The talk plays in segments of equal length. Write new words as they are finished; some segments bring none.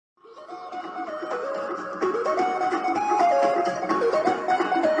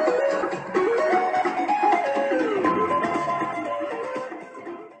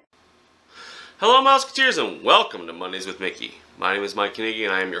Hello Musketeers and welcome to Mondays with Mickey. My name is Mike Knigge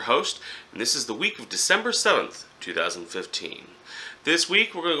and I am your host, and this is the week of December 7th, 2015. This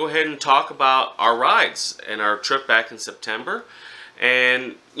week we're going to go ahead and talk about our rides and our trip back in September,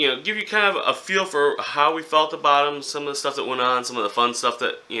 and give you kind of a feel for how we felt about them, some of the stuff that went on, some of the fun stuff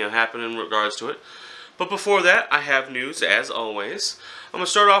that happened in regards to it. But before that, I have news as always. I'm going to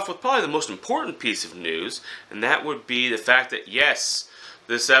start off with probably the most important piece of news, and that would be the fact that yes,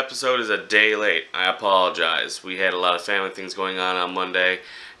 this episode is a day late. I apologize. We had a lot of family things going on Monday,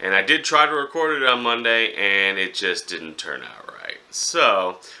 and I did try to record it on Monday, and it just didn't turn out right.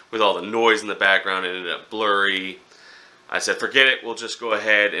 So, with all the noise in the background, it ended up blurry. I said, forget it, we'll just go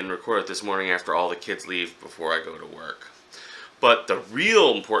ahead and record it this morning after all the kids leave before I go to work. But the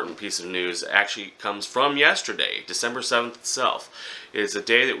real important piece of news actually comes from yesterday, December 7th itself. It's a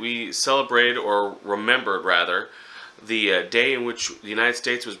day that we celebrated, or remembered rather, the day in which the United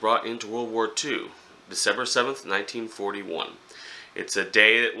States was brought into World War II, December 7th, 1941. It's a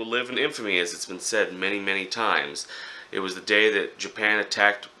day that will live in infamy, as it's been said many, many times. It was the day that Japan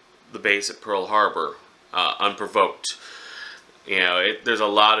attacked the base at Pearl Harbor, unprovoked. There's a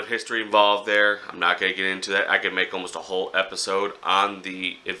lot of history involved there. I'm not going to get into that. I could make almost a whole episode on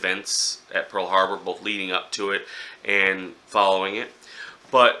the events at Pearl Harbor, both leading up to it and following it.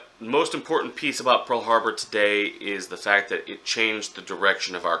 But the most important piece about Pearl Harbor today is the fact that it changed the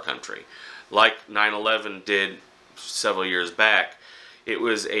direction of our country. Like 9/11 did several years back, it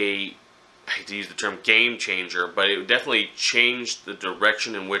was I hate to use the term game changer, but it definitely changed the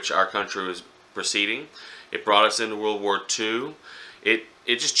direction in which our country was proceeding. It brought us into World War II. It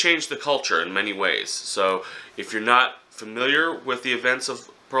just changed the culture in many ways. So if you're not familiar with the events of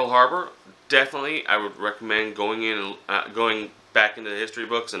Pearl Harbor, definitely I would recommend going back into the history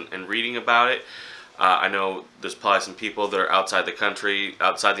books and reading about it. I know there's probably some people that are outside the country,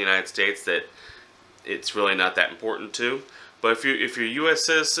 outside the United States, that it's really not that important to. But if you're a U.S.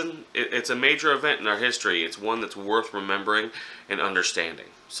 citizen, it's a major event in our history. It's one that's worth remembering and understanding.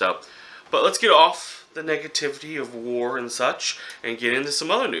 But let's get off the negativity of war and such and get into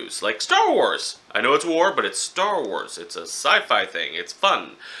some other news, like Star Wars. I know it's war, but it's Star Wars. It's a sci-fi thing. It's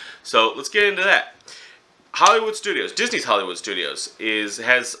fun. So let's get into that. Hollywood Studios, Disney's Hollywood Studios,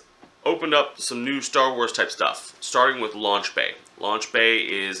 has opened up some new Star Wars type stuff, starting with Launch Bay. Launch Bay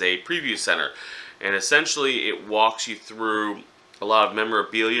is a preview center, and essentially it walks you through a lot of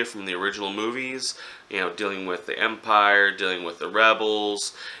memorabilia from the original movies, dealing with the Empire, dealing with the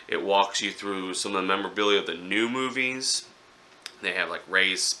Rebels. It walks you through some of the memorabilia of the new movies. They have like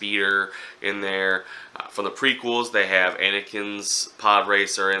Rey's speeder in there. From the prequels, they have Anakin's pod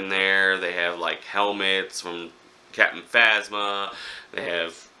racer in there. They have like helmets from Captain Phasma. They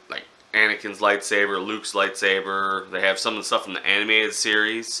have like Anakin's lightsaber, Luke's lightsaber. They have some of the stuff from the animated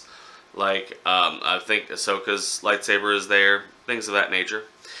series. Like I think Ahsoka's lightsaber is there. Things of that nature.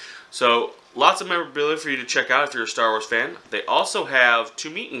 So lots of memorabilia for you to check out if you're a Star Wars fan. They also have 2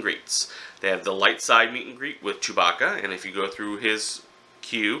 meet and greets. They have the light side meet and greet with Chewbacca, and if you go through his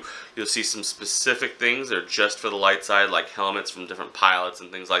queue, you'll see some specific things that are just for the light side, like helmets from different pilots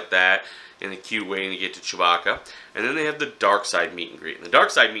and things like that, in the queue waiting to get to Chewbacca. And then they have the dark side meet and greet. And the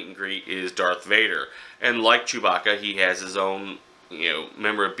dark side meet and greet is Darth Vader, and like Chewbacca, he has his own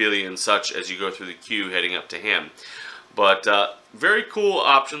memorabilia and such as you go through the queue heading up to him. But very cool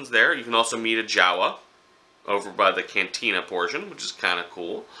options there. You can also meet a Jawa over by the cantina portion, which is kind of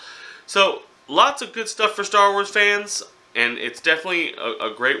cool. So lots of good stuff for Star Wars fans, and it's definitely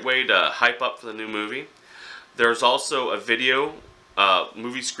a great way to hype up for the new movie. There's also a video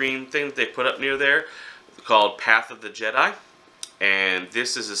movie screen thing that they put up near there called Path of the Jedi, and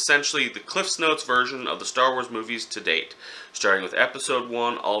this is essentially the Cliff's Notes version of the Star Wars movies to date, starting with Episode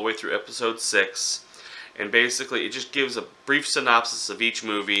 1 all the way through Episode 6. And basically, it just gives a brief synopsis of each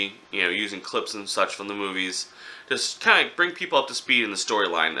movie, using clips and such from the movies. Just kind of bring people up to speed in the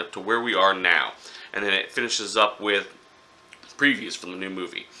storyline, up to where we are now. And then it finishes up with previews from the new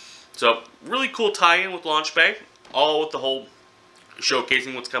movie. So, really cool tie-in with Launch Bay, all with the whole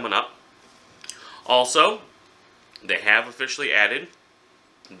showcasing what's coming up. Also, they have officially added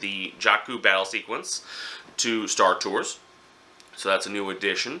the Jakku battle sequence to Star Tours. So that's a new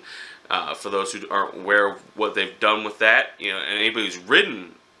addition. For those who aren't aware of what they've done with that, and anybody who's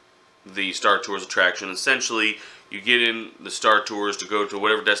ridden the Star Tours attraction, essentially you get in the Star Tours to go to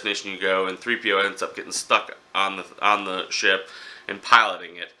whatever destination you go, and 3PO ends up getting stuck on the ship and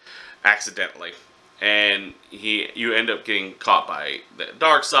piloting it accidentally, and you end up getting caught by the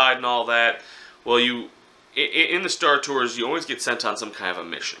dark side and all that. Well, in the Star Tours, you always get sent on some kind of a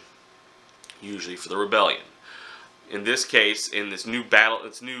mission, usually for the rebellion. in this case, in this new battle,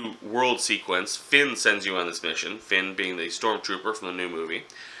 this new world sequence, Finn sends you on this mission. Finn being the stormtrooper from the new movie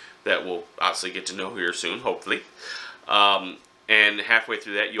that we'll obviously get to know here soon, hopefully. And halfway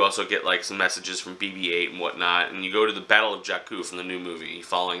through that, you also get like some messages from BB-8 and whatnot, and you go to the Battle of Jakku from the new movie,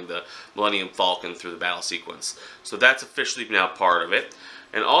 following the Millennium Falcon through the battle sequence. So that's officially now part of it.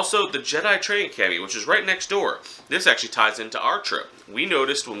 And also the Jedi Training Academy, which is right next door. This actually ties into our trip. We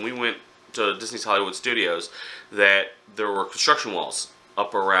noticed when we went to Disney's Hollywood Studios that there were construction walls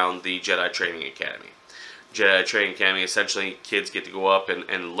up around the Jedi Training Academy. Jedi Training Academy, essentially kids get to go up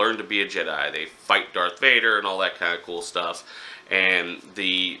and learn to be a Jedi. They fight Darth Vader and all that kind of cool stuff. And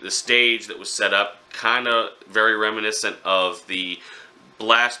the stage that was set up, kind of very reminiscent of the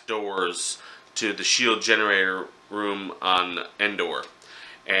blast doors to the shield generator room on Endor.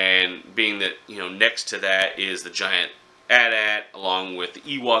 And being that, you know, next to that is the giant AT-AT along with the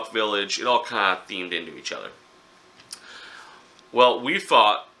Ewok village. It all kind of themed into each other. Well, we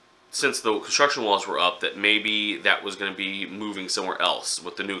thought, since the construction walls were up, that maybe that was going to be moving somewhere else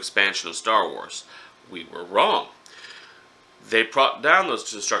with the new expansion of Star Wars. We were wrong. They brought down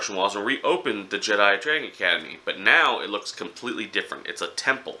those construction walls and reopened the Jedi Training Academy, but now it looks completely different. It's a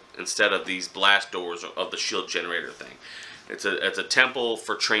temple instead of these blast doors of the shield generator thing. It's a temple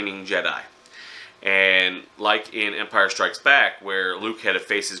for training Jedi. And like in Empire Strikes Back, where Luke had to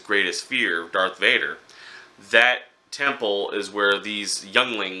face his greatest fear, Darth Vader, that temple is where these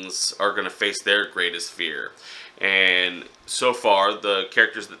younglings are going to face their greatest fear. And so far, the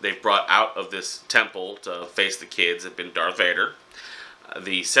characters that they've brought out of this temple to face the kids have been Darth Vader,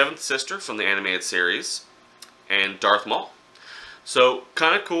 the Seventh Sister from the animated series, and Darth Maul. So,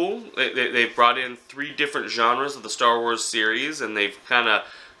 kind of cool. They've brought in 3 different genres of the Star Wars series, and they've kind of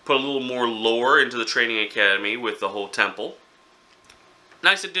put a little more lore into the training academy with the whole temple.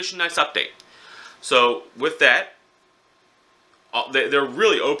 Nice addition, nice update. So, with that, they're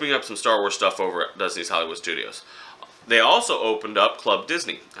really opening up some Star Wars stuff over at Disney's Hollywood Studios. They also opened up Club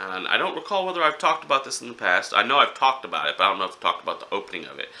Disney. And I don't recall whether I've talked about this in the past. I know I've talked about it, but I don't know if I've talked about the opening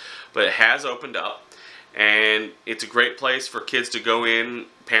of it. But it has opened up. And it's a great place for kids to go in,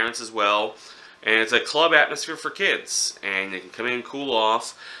 parents as well. And it's a club atmosphere for kids. And they can come in and cool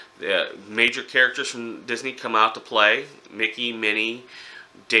off. The major characters from Disney come out to play. Mickey, Minnie,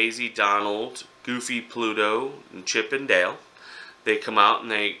 Daisy, Donald, Goofy, Pluto, and Chip and Dale. They come out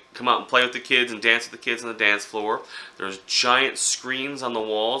and play with the kids and dance with the kids on the dance floor. There's giant screens on the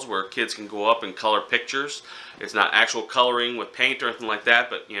walls where kids can go up and color pictures. It's not actual coloring with paint or anything like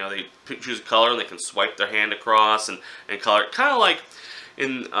that, but you know, they choose a color and they can swipe their hand across and color it. Kind of like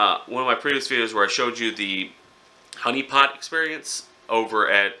in one of my previous videos where I showed you the honey pot experience over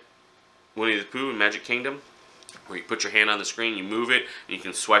at Winnie the Pooh in Magic Kingdom, where you put your hand on the screen, you move it, and you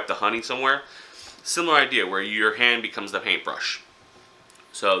can swipe the honey somewhere. Similar idea where your hand becomes the paintbrush.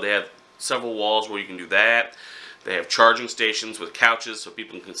 So they have several walls where you can do that. They have charging stations with couches so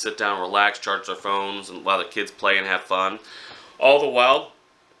people can sit down, relax, charge their phones, and while the kids play and have fun. All the while,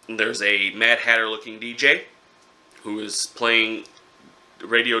 there's a Mad Hatter looking DJ who is playing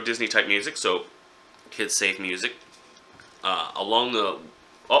Radio Disney type music, so kids safe music, along the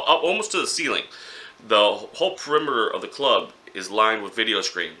almost to the ceiling. The whole perimeter of the club is lined with video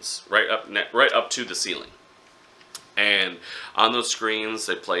screens right up to the ceiling. And on those screens,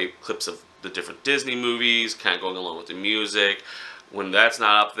 they play clips of the different Disney movies, kind of going along with the music. When that's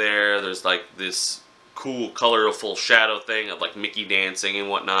not up there, there's like this cool, colorful shadow thing of like Mickey dancing and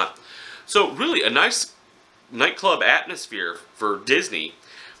whatnot. So really a nice nightclub atmosphere for Disney,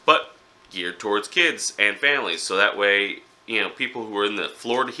 but geared towards kids and families. So that way, you know, people who are in the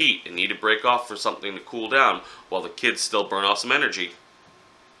Florida heat and need to break off for something to cool down while the kids still burn off some energy,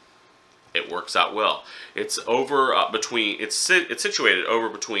 it works out well. It's over it's situated over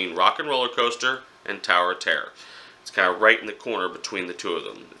between Rock and Roller Coaster and Tower of Terror. It's kind of right in the corner between the two of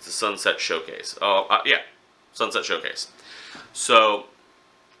them. It's a Sunset Showcase. Yeah, Sunset Showcase. So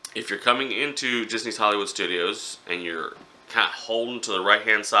if you're coming into Disney's Hollywood Studios and you're kind of holding to the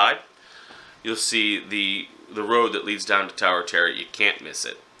right-hand side, you'll see the road that leads down to Tower of Terror. You can't miss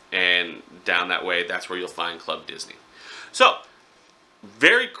it. And down that way, that's where you'll find Club Disney. So,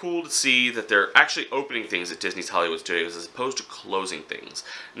 very cool to see that they're actually opening things at Disney's Hollywood Studios as opposed to closing things.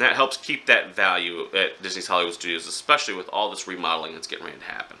 And that helps keep that value at Disney's Hollywood Studios, especially with all this remodeling that's getting ready to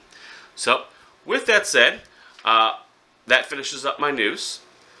happen. So, with that said, that finishes up my news.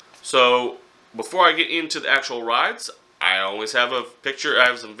 So, before I get into the actual rides, I always have a picture. I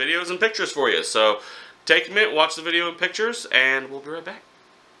have some videos and pictures for you. So, take a minute, watch the video and pictures, and we'll be right back.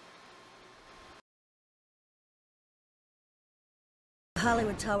 The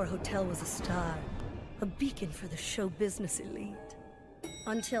Hollywood Tower Hotel was a star. a beacon for the show business elite.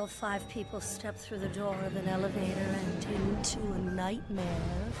 Until 5 people step through the door of an elevator and into a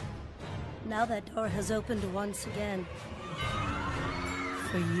nightmare. Now that door has opened once again.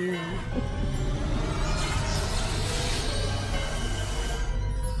 For you.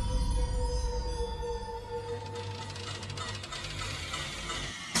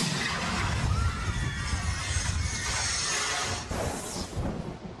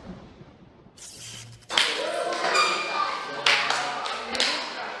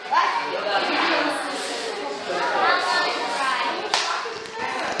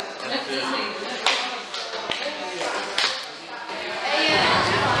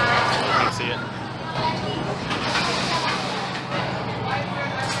 See it.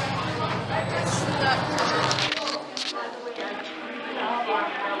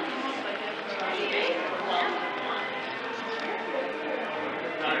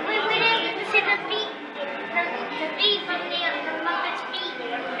 We didn't get to see the feet, the feet from the Muppets' feet.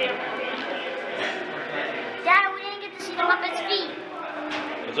 Dad, we didn't get to see the Muppets' feet.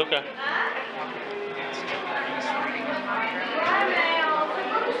 It's okay.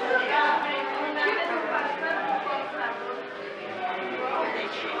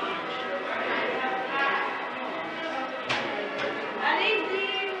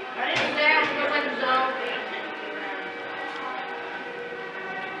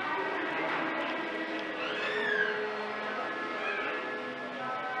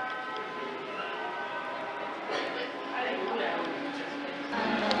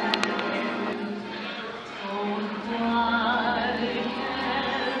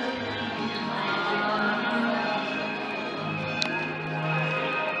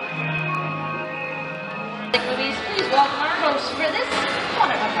 Movies, please welcome our host for this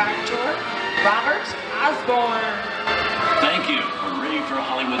one-of-a-kind tour, Robert Osborne. Thank you. We're ready for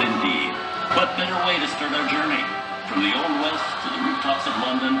Hollywood indeed. What better way to start our journey? From the Old West to the rooftops of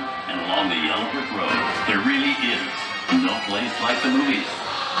London and along the Yellow Brick Road, there really is no place like the movies.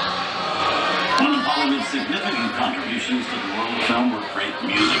 One of Hollywood's significant contributions to the world of film were great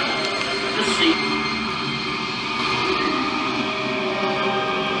musicals. The sea.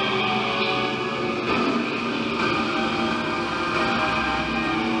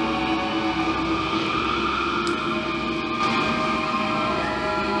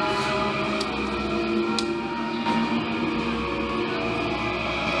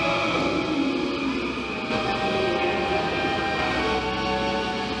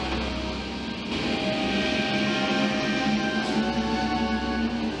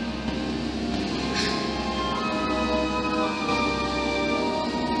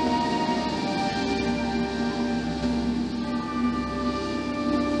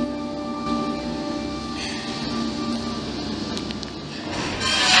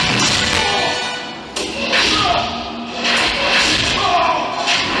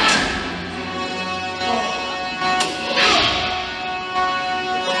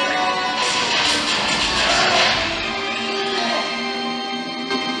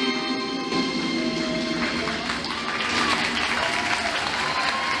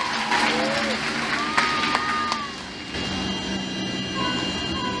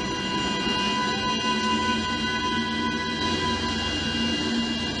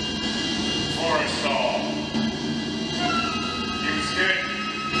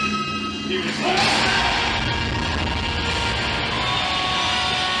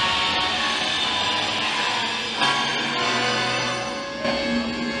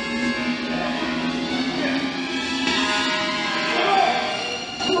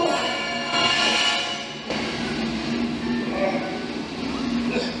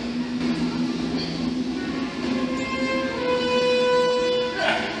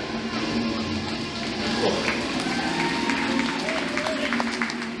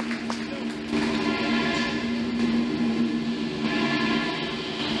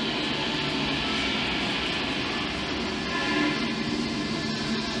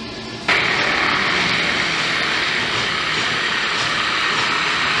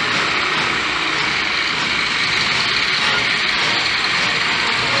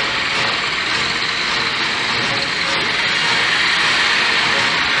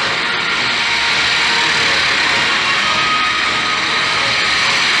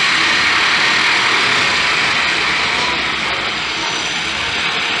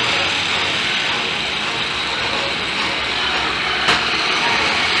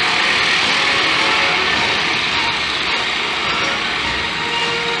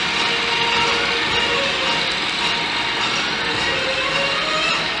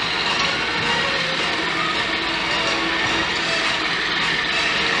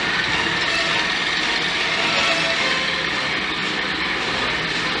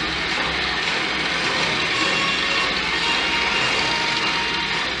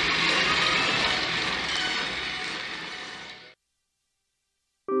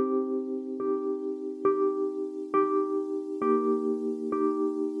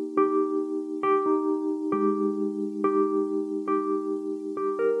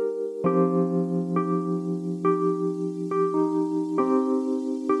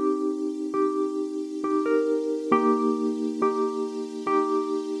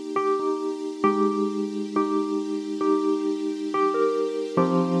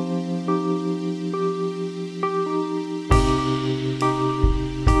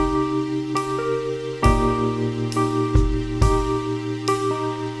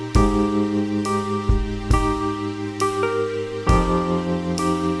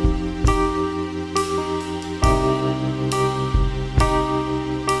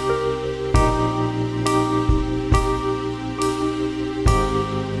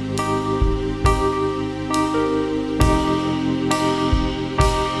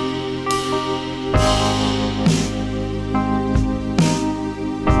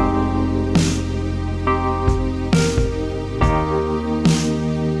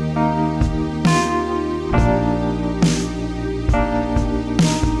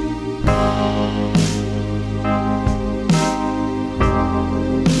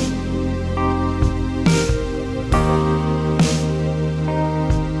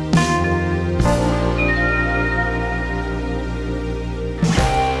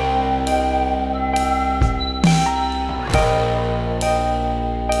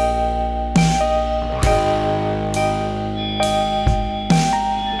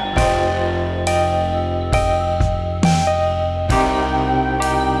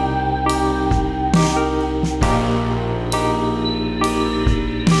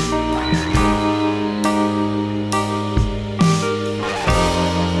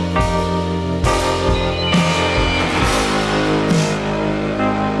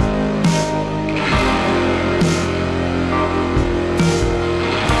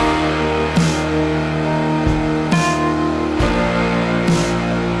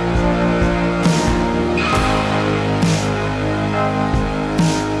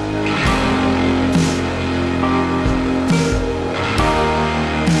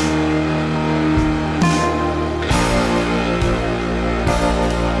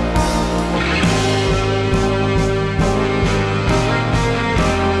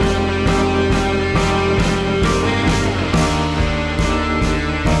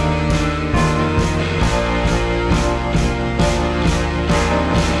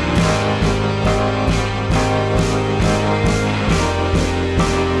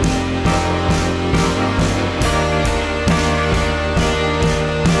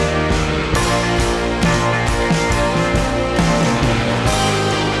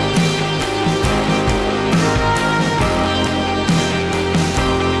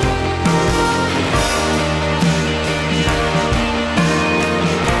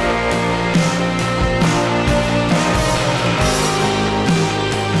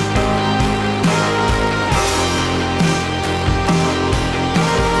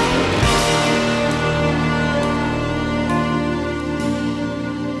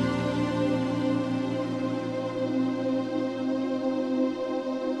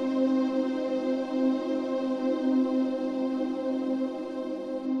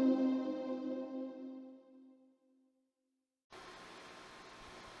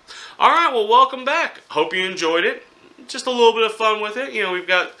 Alright, well, welcome back. Hope you enjoyed it. Just a little bit of fun with it. You know, we've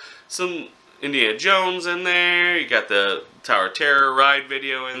got some Indiana Jones in there. You got the Tower of Terror ride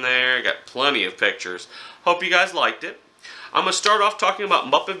video in there. You got plenty of pictures. Hope you guys liked it. I'm going to start off talking about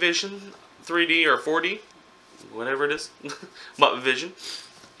Muppet Vision 3D or 4D, whatever it is. Muppet Vision.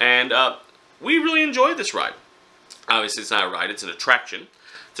 And we really enjoyed this ride. Obviously, it's not a ride, it's an attraction.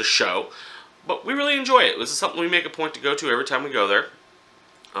 It's a show. But we really enjoy it. This is something we make a point to go to every time we go there.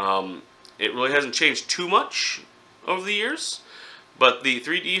 It really hasn't changed too much over the years. But the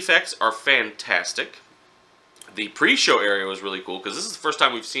 3D effects are fantastic. The pre-show area was really cool because this is the first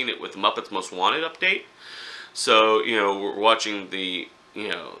time we've seen it with the Muppets Most Wanted update. So, you know, we're watching the, you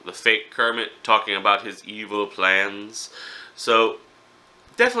know, the fake Kermit talking about his evil plans. So,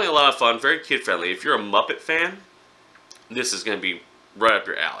 definitely a lot of fun, very kid-friendly. If you're a Muppet fan, this is going to be right up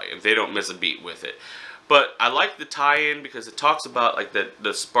your alley, and they don't miss a beat with it. But I like the tie-in because it talks about like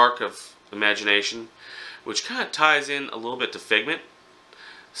the spark of imagination, which kind of ties in a little bit to Figment.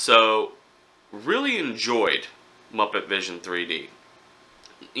 So, really enjoyed Muppet Vision 3D.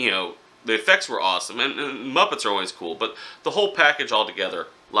 You know, the effects were awesome, and Muppets are always cool, but the whole package altogether,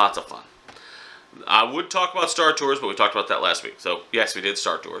 lots of fun. I would talk about Star Tours, but we talked about that last week. So, yes, we did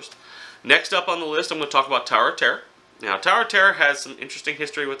Star Tours. Next up on the list, I'm going to talk about Tower of Terror. Now, Tower of Terror has some interesting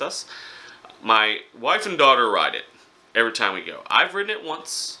history with us. My wife and daughter ride it every time we go. I've ridden it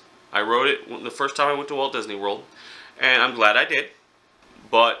once. I rode it the first time I went to Walt Disney World, and I'm glad I did.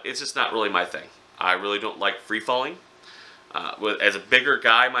 But it's just not really my thing. I really don't like free-falling. As a bigger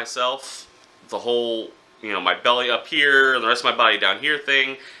guy myself, the whole, you know, my belly up here and the rest of my body down here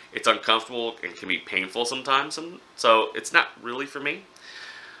thing, it's uncomfortable and can be painful sometimes. And so it's not really for me.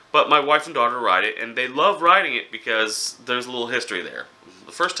 But my wife and daughter ride it, and they love riding it because there's a little history there.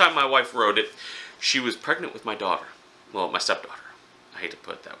 The first time my wife rode it, she was pregnant with my daughter. Well, my stepdaughter. I hate to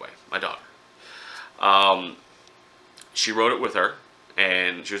put it that way. My daughter. She rode it with her,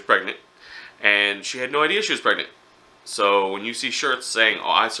 and she was pregnant. And she had no idea she was pregnant. So when you see shirts saying,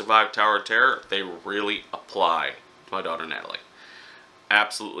 "Oh, I survived Tower of Terror," they really apply to my daughter Natalie.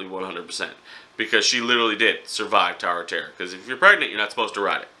 Absolutely 100%. Because she literally did survive Tower of Terror. Because if you're pregnant, you're not supposed to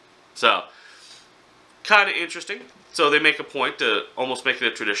ride it. So, kind of interesting. So they make a point to almost make it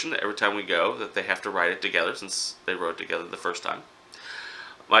a tradition that every time we go, that they have to ride it together since they rode together the first time.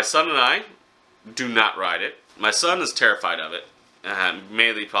 My son and I do not ride it. My son is terrified of it.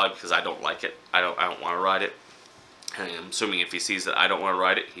 Mainly probably because I don't like it. I don't want to ride it. I'm assuming if he sees that I don't want to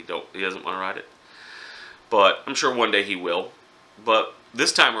ride it, he doesn't want to ride it. But I'm sure one day he will. But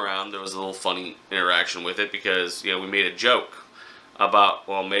this time around, there was a little funny interaction with it because, you know, we made a joke about,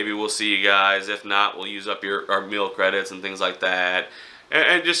 well, maybe we'll see you guys. If not, we'll use up our meal credits and things like that.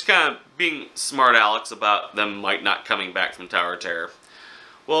 And just kind of being smart Alex about them might not coming back from Tower of Terror.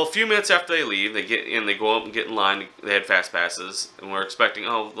 Well, a few minutes after they leave, they get in, they go up and get in line. They had fast passes, and we're expecting,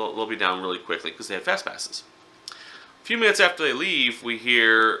 oh, they'll be down really quickly because they had fast passes. A few minutes after they leave, we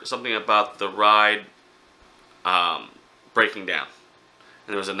hear something about the ride breaking down.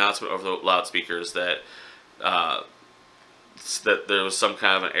 And there was an announcement over the loudspeakers that that there was some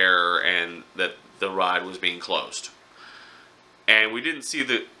kind of an error and that the ride was being closed. And we didn't see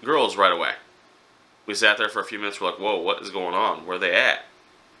the girls right away. We sat there for a few minutes. We're like, whoa, what is going on? Where are they at?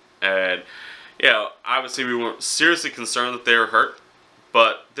 And, you know, obviously we weren't seriously concerned that they were hurt.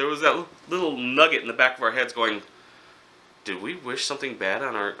 But there was that little nugget in the back of our heads going, did we wish something bad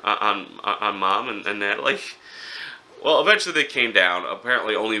on our on Mom and Natalie? Well, eventually they came down.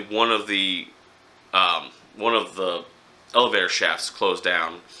 Apparently only one of the elevator shafts closed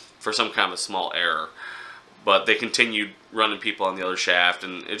down for some kind of a small error. But they continued running people on the other shaft,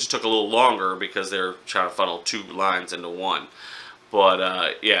 and it just took a little longer because they were trying to funnel two lines into one.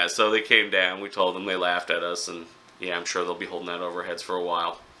 But, yeah, so they came down. We told them. They laughed at us, and, yeah, I'm sure they'll be holding that over our heads for a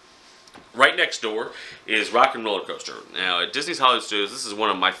while. Right next door is Rock and Roller Coaster. Now, at Disney's Hollywood Studios, this is one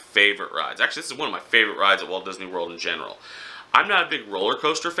of my favorite rides. Actually, this is one of my favorite rides at Walt Disney World in general. I'm not a big roller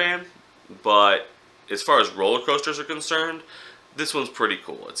coaster fan, but as far as roller coasters are concerned, this one's pretty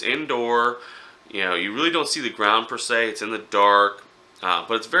cool. It's indoor. You know, you really don't see the ground per se. It's in the dark,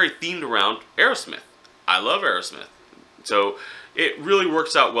 but it's very themed around Aerosmith. I love Aerosmith, so it really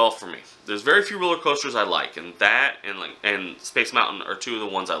works out well for me. There's very few roller coasters I like, and that and Space Mountain are two of the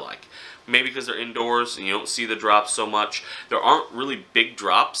ones I like. Maybe because they're indoors and you don't see the drops so much. There aren't really big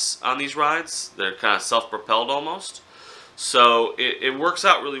drops on these rides. They're kind of self-propelled almost, so it works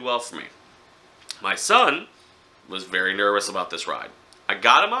out really well for me. My son was very nervous about this ride. I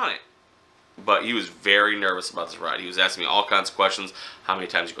got him on it, but he was very nervous about this ride. He was asking me all kinds of questions. How many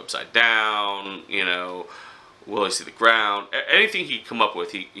times you go upside down? You know, will he see the ground? Anything he'd come up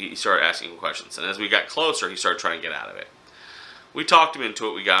with, he started asking questions. And as we got closer, he started trying to get out of it. We talked him into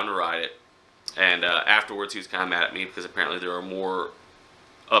it. We got him to ride it. And afterwards, he was kind of mad at me because apparently there are more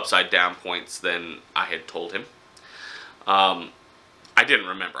upside down points than I had told him. I didn't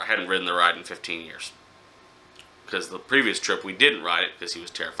remember. I hadn't ridden the ride in 15 years. Because the previous trip, we didn't ride it because he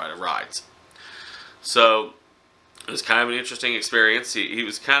was terrified of rides. So it was kind of an interesting experience. He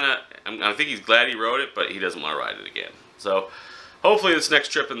was kind of, I think he's glad he rode it, but he doesn't want to ride it again. So hopefully this next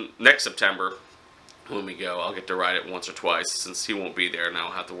trip in next September, when we go, I'll get to ride it once or twice, since he won't be there and I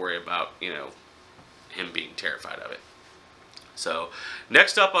don't have to worry about, him being terrified of it. So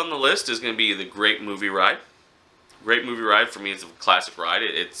next up on the list is going to be the Great Movie Ride. Great Movie Ride for me is a classic ride.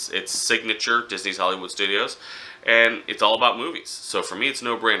 It's signature Disney's Hollywood Studios, and it's all about movies. So for me, it's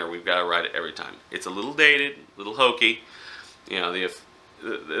no brainer. We've got to ride it every time. It's a little dated, a little hokey.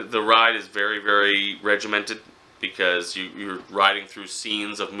 The ride is very, very regimented because you're riding through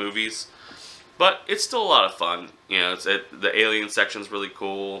scenes of movies, but it's still a lot of fun. The alien section's really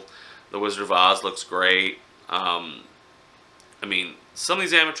cool. The Wizard of Oz looks great. I mean, some of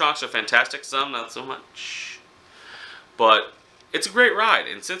these animatronics are fantastic, some not so much. But it's a great ride,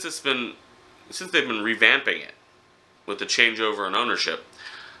 and since they've been revamping it with the changeover in ownership,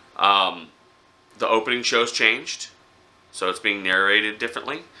 the opening show's changed, so it's being narrated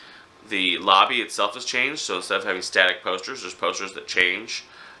differently. The lobby itself has changed, so instead of having static posters, there's posters that change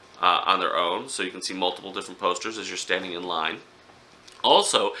on their own, so you can see multiple different posters as you're standing in line.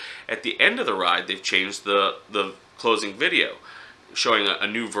 Also, at the end of the ride, they've changed the closing video, showing a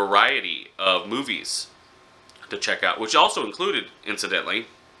new variety of movies to check out, which also included, incidentally,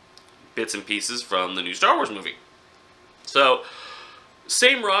 bits and pieces from the new Star Wars movie. So,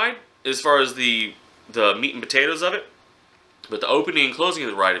 same ride as far as the meat and potatoes of it, but the opening and closing of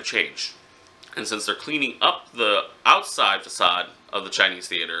the ride have changed. And since they're cleaning up the outside facade of the Chinese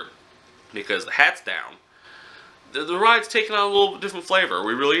theater because the hat's down, the ride's taken on a little different flavor.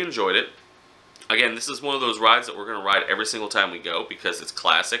 We really enjoyed it. Again, this is one of those rides that we're going to ride every single time we go because it's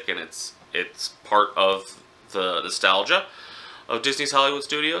classic and it's part of the nostalgia of Disney's Hollywood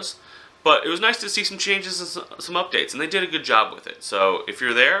Studios. But it was nice to see some changes and some updates, and they did a good job with it. So if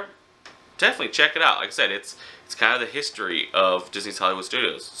you're there, definitely check it out. Like I said, it's kind of the history of Disney's Hollywood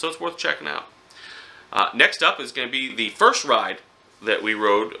Studios, so it's worth checking out. Next up is going to be the first ride that we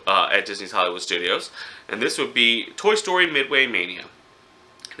rode at Disney's Hollywood Studios, and this would be Toy Story Midway Mania.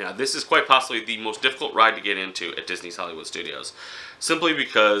 Now, this is quite possibly the most difficult ride to get into at Disney's Hollywood Studios, simply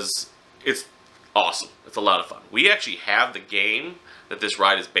because it's awesome. It's a lot of fun. We actually have the game that this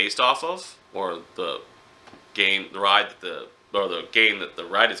ride is based off of, or the game that the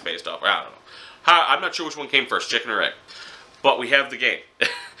ride is based off. I don't know. I'm not sure which one came first, chicken or egg, but we have the game,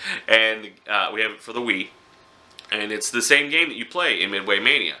 and we have it for the Wii. And it's the same game that you play in Midway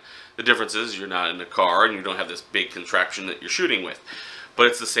Mania. The difference is you're not in a car and you don't have this big contraption that you're shooting with. But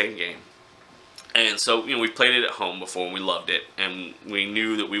it's the same game. And so, we've played it at home before and we loved it. And we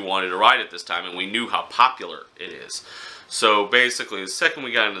knew that we wanted to ride it this time and we knew how popular it is. So basically, the second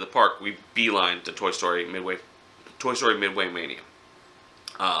we got into the park, we beelined to Toy Story Midway Mania.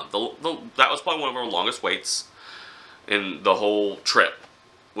 That was probably one of our longest waits in the whole trip,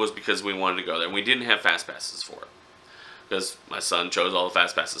 was because we wanted to go there. And we didn't have fast passes for it, because my son chose all the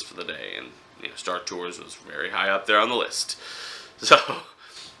fast passes for the day, and Star Tours was very high up there on the list. So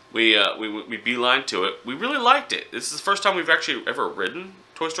we beelined to it. We really liked it. This is the first time we've actually ever ridden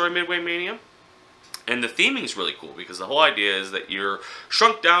Toy Story Midway Mania, and the theming's really cool because the whole idea is that you're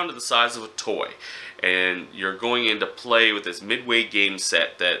shrunk down to the size of a toy, and you're going in to play with this Midway game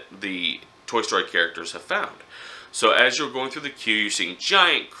set that the Toy Story characters have found. So as you're going through the queue, you're seeing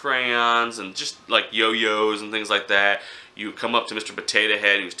giant crayons and just like yo-yos and things like that. You come up to Mr. Potato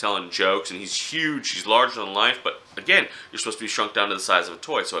Head, who's telling jokes, and he's huge, he's larger than life, but again, you're supposed to be shrunk down to the size of a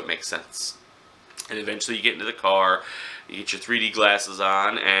toy, so it makes sense. And eventually you get into the car, you get your 3D glasses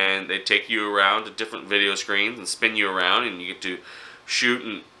on, and they take you around to different video screens and spin you around, and you get to shoot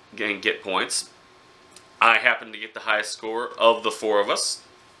and get points. I happen to get the highest score of the four of us.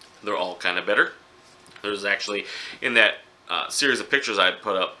 They're all kind of better. There's actually, in that series of pictures I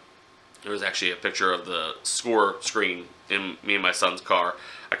put up, there was actually a picture of the score screen in me and my son's car.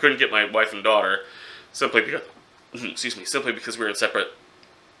 I couldn't get my wife and daughter simply because we were in separate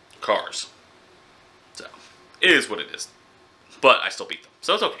cars. So, it is what it is. But I still beat them,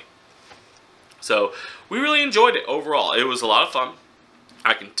 so it's okay. So, we really enjoyed it overall. It was a lot of fun.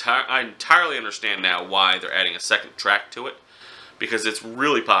 I entirely understand now why they're adding a second track to it, because it's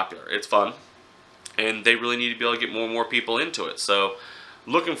really popular. It's fun. And they really need to be able to get more and more people into it. So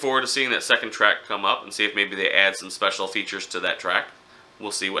Looking forward to seeing that second track come up and see if maybe they add some special features to that track.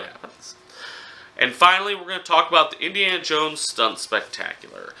 We'll see what happens. And finally, we're going to talk about the Indiana Jones Stunt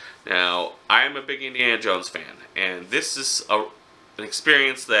Spectacular. Now, I am a big Indiana Jones fan, and this is an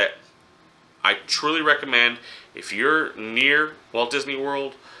experience that I truly recommend if you're near Walt Disney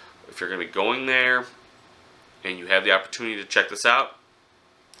World, if you're going to be going there, and you have the opportunity to check this out,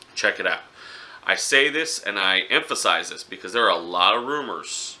 check it out. I say this and I emphasize this because there are a lot of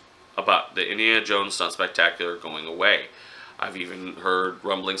rumors about the Indiana Jones Stunt Spectacular going away. I've even heard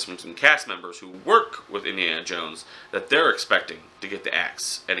rumblings from some cast members who work with Indiana Jones that they're expecting to get the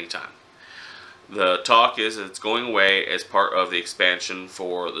axe anytime. The talk is that it's going away as part of the expansion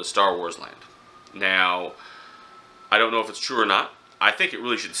for the Star Wars land. Now, I don't know if it's true or not. I think it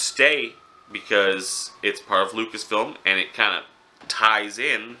really should stay because it's part of Lucasfilm and it kind of ties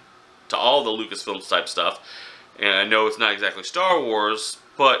in to all the Lucasfilm type stuff. And I know it's not exactly Star Wars,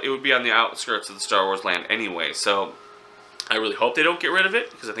 but it would be on the outskirts of the Star Wars land anyway. So I really hope they don't get rid of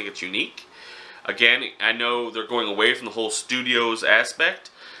it because I think it's unique. Again, I know they're going away from the whole studios aspect,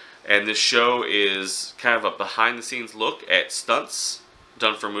 and this show is kind of a behind-the-scenes look at stunts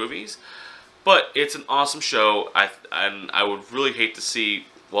done for movies. But it's an awesome show, and I would really hate to see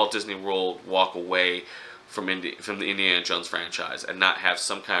Walt Disney World walk away from the Indiana Jones franchise and not have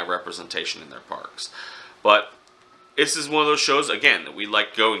some kind of representation in their parks. But this is one of those shows, again, that we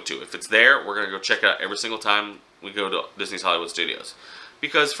like going to. If it's there, we're going to go check it out every single time we go to Disney's Hollywood Studios.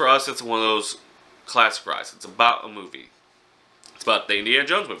 Because for us, it's one of those classic rides. It's about a movie. It's about the Indiana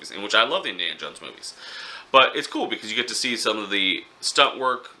Jones movies, in which I love the Indiana Jones movies. But it's cool because you get to see some of the stunt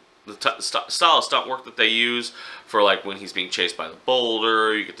work, the style of stunt work that they use for like when he's being chased by the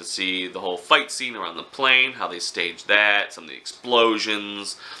boulder. You get to see the whole fight scene around the plane, how they staged that, some of the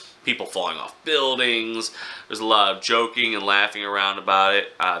explosions, people falling off buildings. There's a lot of joking and laughing around about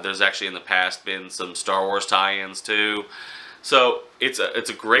it. There's actually in the past been some Star Wars tie-ins too. So it's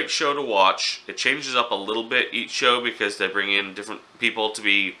a great show to watch. It changes up a little bit each show because they bring in different people to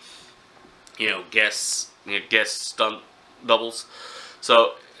be, guest stunt doubles.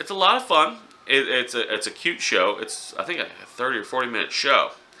 So it's a lot of fun. It's a cute show. It's, I think, a 30 or 40 minute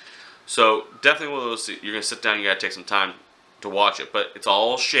show. So definitely one of those, you're going to sit down, you got to take some time to watch it. But it's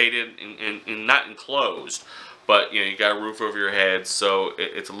all shaded and not enclosed. But, you got a roof over your head, so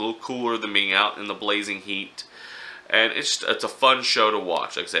it's a little cooler than being out in the blazing heat. And it's a fun show to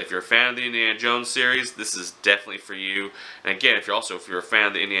watch. Like I say, if you're a fan of the Indiana Jones series, this is definitely for you. And again, if you're a fan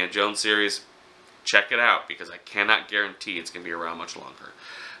of the Indiana Jones series, check it out because I cannot guarantee it's going to be around much longer.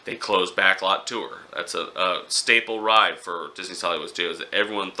 They closed Backlot Tour. That's a staple ride for Disney's Hollywood Studios that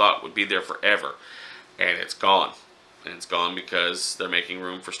everyone thought would be there forever. And it's gone. And it's gone because they're making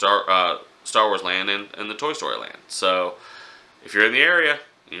room for Star Wars Land and the Toy Story Land. So, if you're in the area,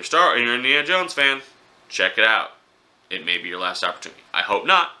 and you're an Indiana Jones fan, check it out. It may be your last opportunity. I hope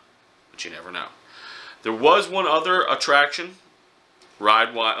not, but you never know. There was one other attraction,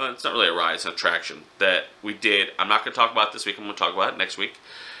 ride-wise, it's not really a ride, it's an attraction, that we did. I'm not going to talk about it this week, I'm going to talk about it next week,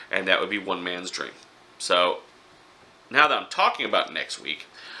 and that would be One Man's Dream. So, now that I'm talking about next week,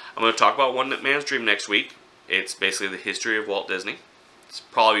 I'm going to talk about One Man's Dream next week. It's basically the history of Walt Disney. It's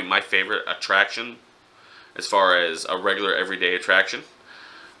probably my favorite attraction as far as a regular everyday attraction.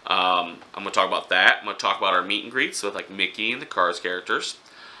 I'm going to talk about that. I'm going to talk about our meet and greets with like Mickey and the Cars characters.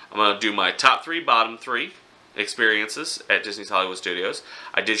 I'm going to do my top 3, bottom 3 experiences at Disney's Hollywood Studios.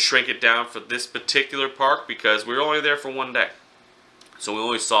 I did shrink it down for this particular park because we were only there for one day. So we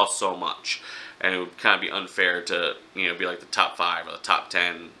only saw so much. And it would kind of be unfair to, be like the top 5 or the top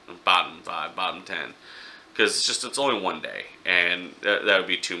 10, bottom 5, bottom 10. Because it's only one day. And that would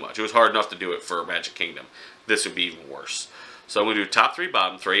be too much. It was hard enough to do it for Magic Kingdom. This would be even worse. So I'm going to do top 3,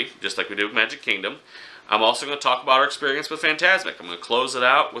 bottom 3, just like we did with Magic Kingdom. I'm also going to talk about our experience with Fantasmic. I'm going to close it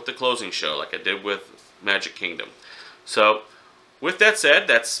out with the closing show like I did with Magic Kingdom. So, with that said,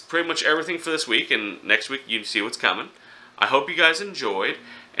 that's pretty much everything for this week, and next week you can see what's coming. I hope you guys enjoyed,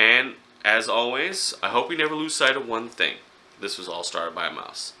 and as always, I hope you never lose sight of one thing. This was all started by a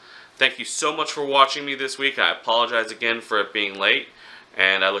mouse. Thank you so much for watching me this week. I apologize again for it being late,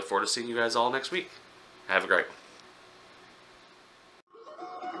 and I look forward to seeing you guys all next week. Have a great one.